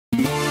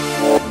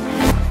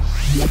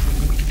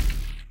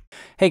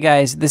Hey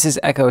guys, this is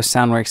Echo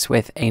Soundworks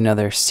with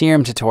another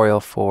Serum tutorial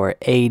for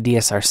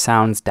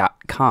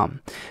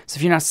ADSRsounds.com. So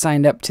if you're not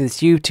signed up to this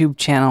YouTube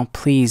channel,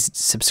 please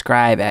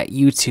subscribe at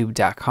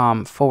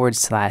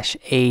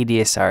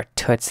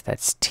youtube.com/ADSR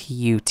that's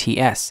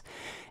TUTS.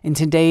 In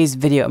today's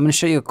video, I'm going to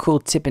show you a cool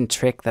tip and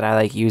trick that I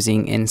like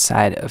using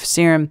inside of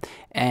Serum.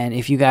 And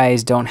if you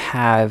guys don't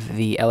have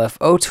the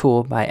LFO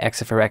Tool by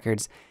Xfer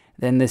Records,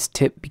 then this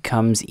tip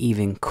becomes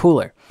even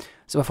cooler.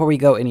 So before we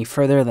go any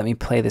further, let me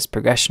play this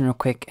progression real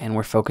quick, and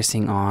we're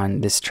focusing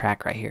on this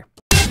track right here.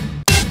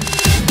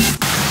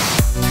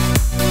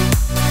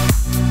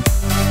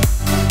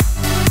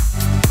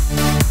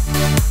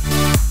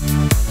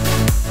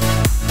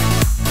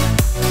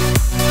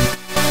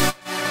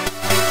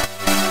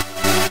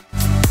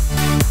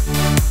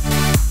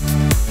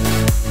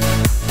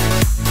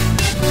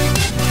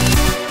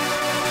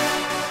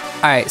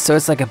 Alright, so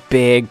it's like a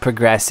big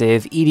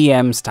progressive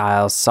EDM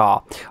style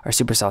saw or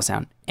super saw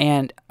sound.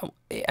 And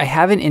I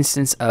have an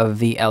instance of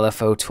the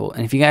LFO tool.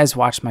 And if you guys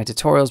watched my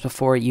tutorials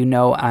before, you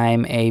know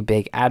I'm a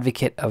big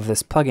advocate of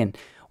this plugin.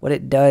 What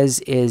it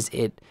does is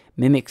it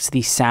mimics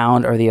the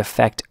sound or the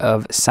effect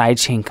of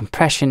sidechain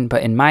compression,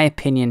 but in my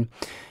opinion,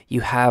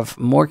 you have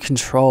more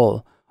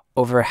control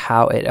over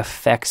how it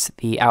affects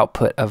the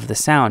output of the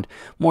sound,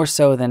 more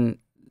so than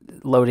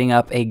loading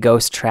up a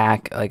ghost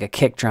track like a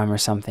kick drum or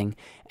something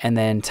and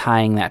then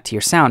tying that to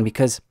your sound,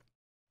 because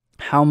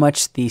how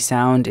much the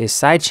sound is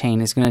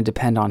sidechain is going to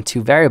depend on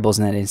two variables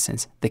in that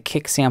instance: the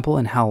kick sample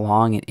and how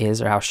long it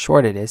is or how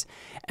short it is,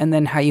 and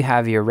then how you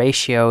have your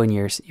ratio and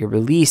your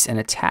release and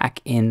attack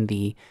in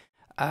the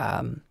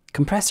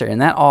compressor, and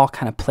that all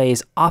kind of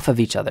plays off of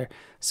each other.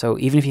 So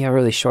even if you have a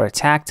really short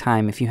attack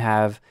time, if you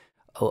have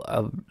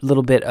a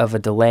little bit of a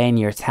delay in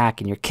your attack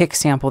and your kick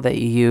sample that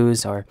you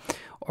use, or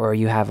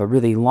you have a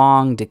really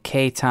long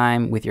decay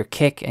time with your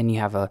kick and you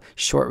have a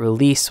short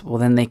release, well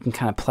then they can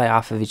kind of play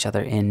off of each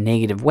other in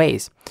negative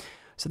ways.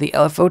 So the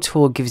LFO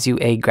tool gives you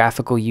a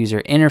graphical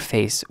user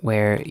interface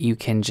where you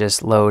can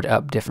just load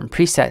up different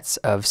presets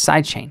of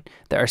sidechain.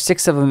 There are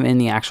 6 of them in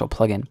the actual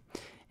plugin,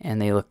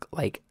 and they look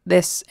like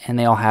this, and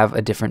they all have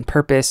a different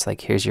purpose.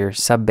 Like here's your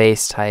sub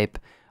bass type,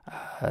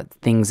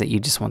 things that you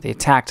just want the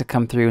attack to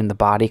come through and the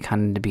body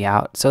kind of to be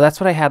out. So that's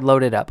what I had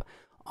loaded up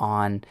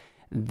on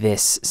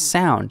this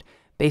sound.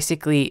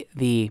 Basically,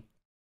 the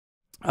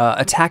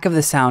attack of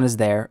the sound is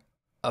there.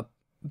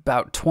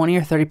 About 20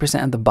 or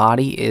 30% of the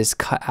body is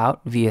cut out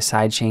via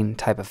sidechain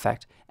type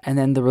effect, and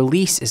then the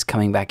release is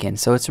coming back in.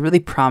 So it's a really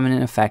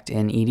prominent effect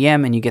in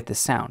EDM, and you get the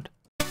sound.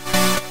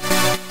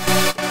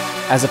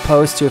 As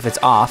opposed to if it's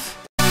off.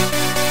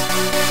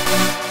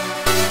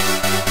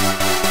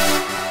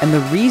 And the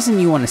reason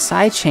you want to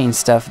sidechain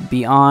stuff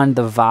beyond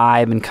the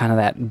vibe and kind of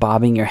that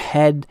bobbing your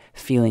head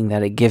feeling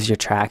that it gives your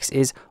tracks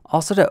is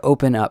also to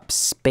open up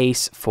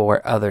space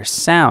for other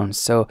sounds.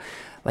 So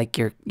like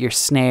your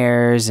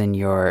snares and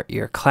your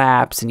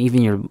claps and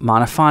even your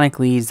monophonic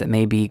leads that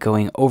may be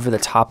going over the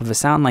top of a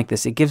sound like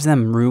this, it gives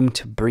them room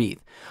to breathe.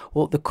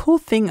 Well, the cool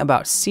thing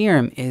about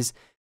Serum is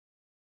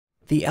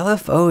the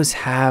LFOs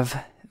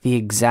have the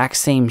exact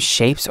same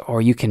shapes,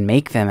 or you can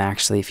make them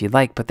actually if you'd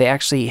like, but they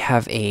actually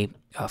have a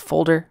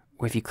folder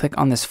where if you click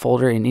on this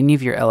folder in any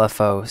of your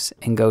LFOs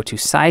and go to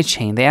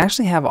sidechain, they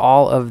actually have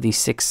all of the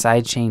 6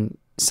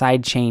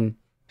 sidechain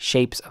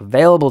shapes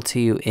available to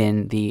you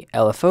in the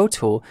LFO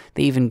tool.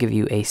 They even give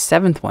you a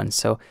 7th one.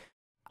 So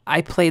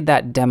I played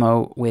that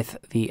demo with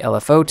the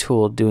LFO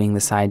tool doing the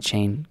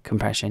sidechain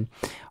compression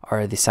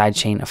or the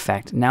sidechain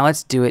effect. Now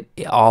let's do it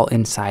all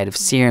inside of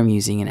Serum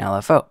using an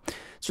LFO.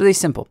 It's really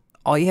simple.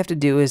 All you have to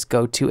do is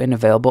go to an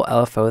available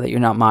LFO that you're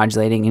not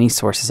modulating any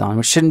sources on,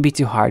 which shouldn't be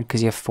too hard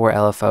because you have 4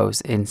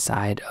 LFOs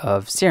inside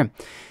of Serum.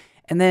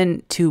 And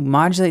then to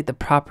modulate the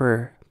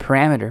proper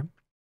parameter,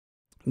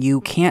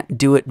 you can't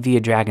do it via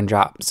drag and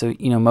drop. So,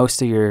 you know,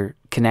 most of your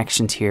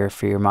connections here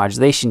for your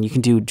modulation, you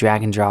can do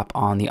drag and drop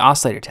on the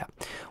oscillator tab.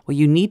 Well,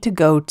 you need to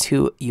go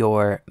to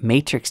your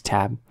matrix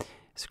tab,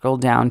 scroll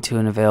down to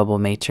an available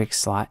matrix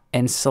slot,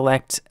 and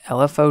select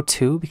LFO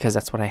 2 because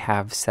that's what I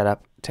have set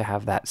up to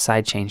have that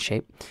sidechain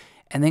shape.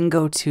 And then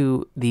go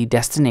to the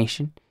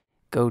destination,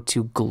 go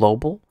to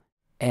global,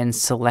 and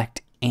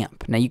select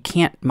amp. Now you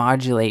can't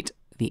modulate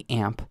the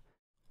amp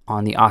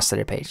on the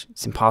oscillator page.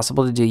 It's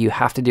impossible to do. You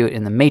have to do it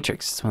in the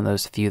matrix. It's one of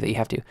those few that you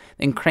have to.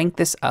 Then crank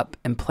this up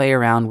and play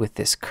around with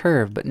this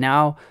curve, but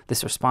now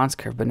this response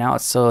curve, but now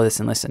let's slow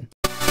this and listen.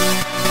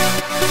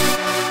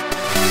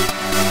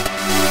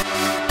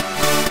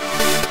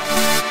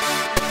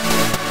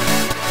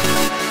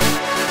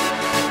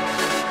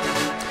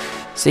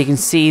 So you can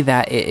see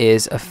that it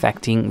is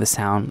affecting the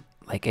sound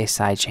like a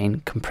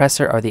sidechain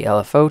compressor or the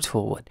LFO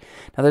tool would.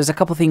 Now there's a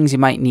couple things you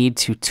might need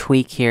to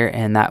tweak here,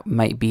 and that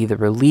might be the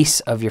release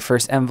of your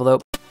first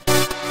envelope.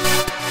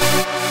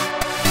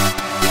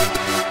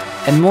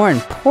 And more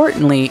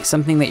importantly,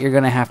 something that you're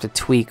going to have to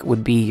tweak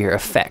would be your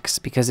effects,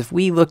 because if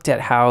we looked at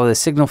how the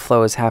signal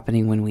flow is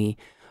happening when we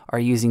are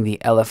using the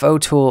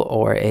LFO tool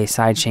or a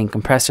sidechain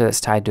compressor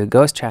that's tied to a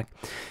ghost track,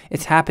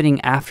 it's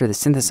happening after the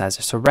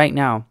synthesizer. So right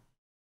now,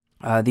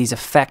 These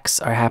effects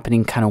are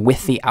happening kind of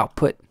with the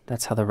output.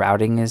 That's how the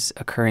routing is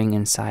occurring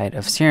inside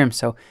of Serum.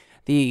 So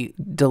the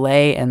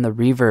delay and the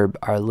reverb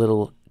are a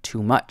little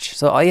too much.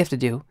 So all you have to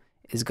do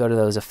is go to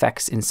those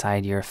effects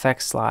inside your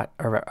effects slot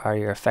or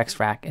your effects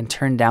rack and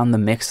turn down the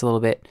mix a little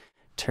bit,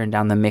 turn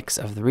down the mix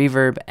of the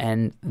reverb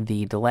and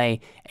the delay,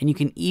 and you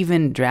can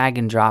even drag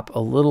and drop a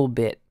little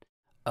bit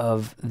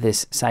of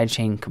this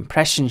sidechain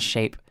compression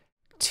shape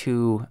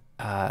to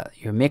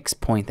your mix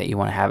point that you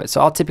want to have it.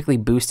 So I'll typically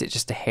boost it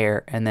just a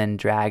hair and then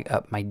drag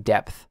up my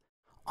depth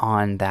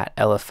on that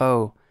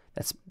LFO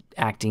that's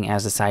acting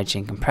as a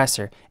sidechain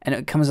compressor, and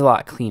it comes a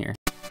lot cleaner.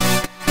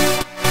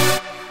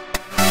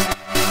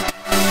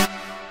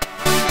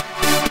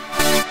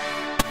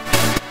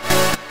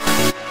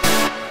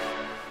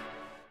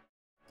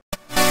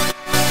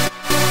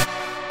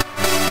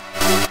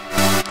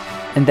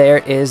 And there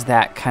is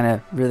that kind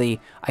of really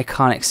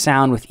iconic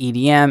sound with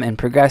EDM and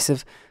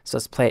progressive. So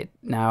let's play it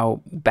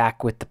now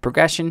back with the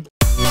progression.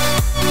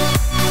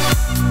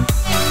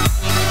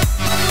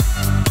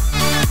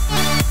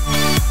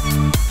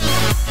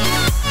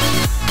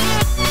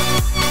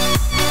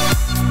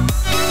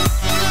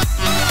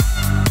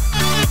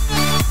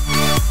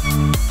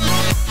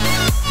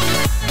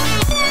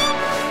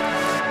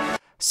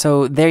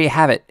 So there you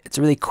have it. It's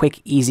a really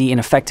quick, easy, and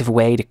effective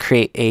way to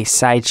create a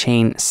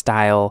sidechain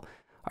style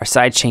or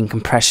sidechain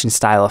compression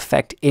style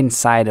effect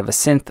inside of a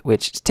synth,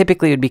 which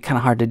typically would be kind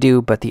of hard to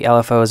do, but the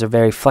LFOs are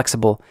very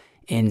flexible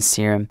in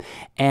Serum.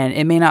 And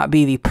it may not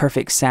be the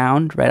perfect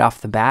sound right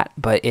off the bat,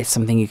 but it's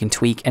something you can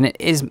tweak. And it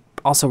is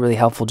also really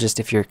helpful just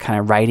if you're kind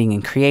of writing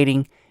and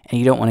creating and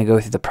you don't want to go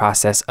through the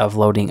process of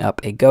loading up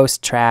a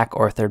ghost track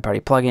or a third-party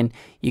plugin.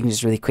 You can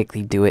just really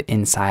quickly do it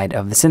inside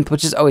of the synth,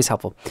 which is always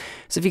helpful.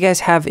 So if you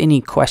guys have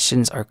any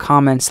questions or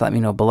comments, let me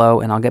know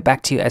below and I'll get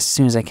back to you as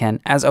soon as I can.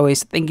 As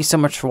always, thank you so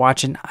much for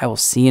watching. I will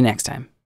see you next time.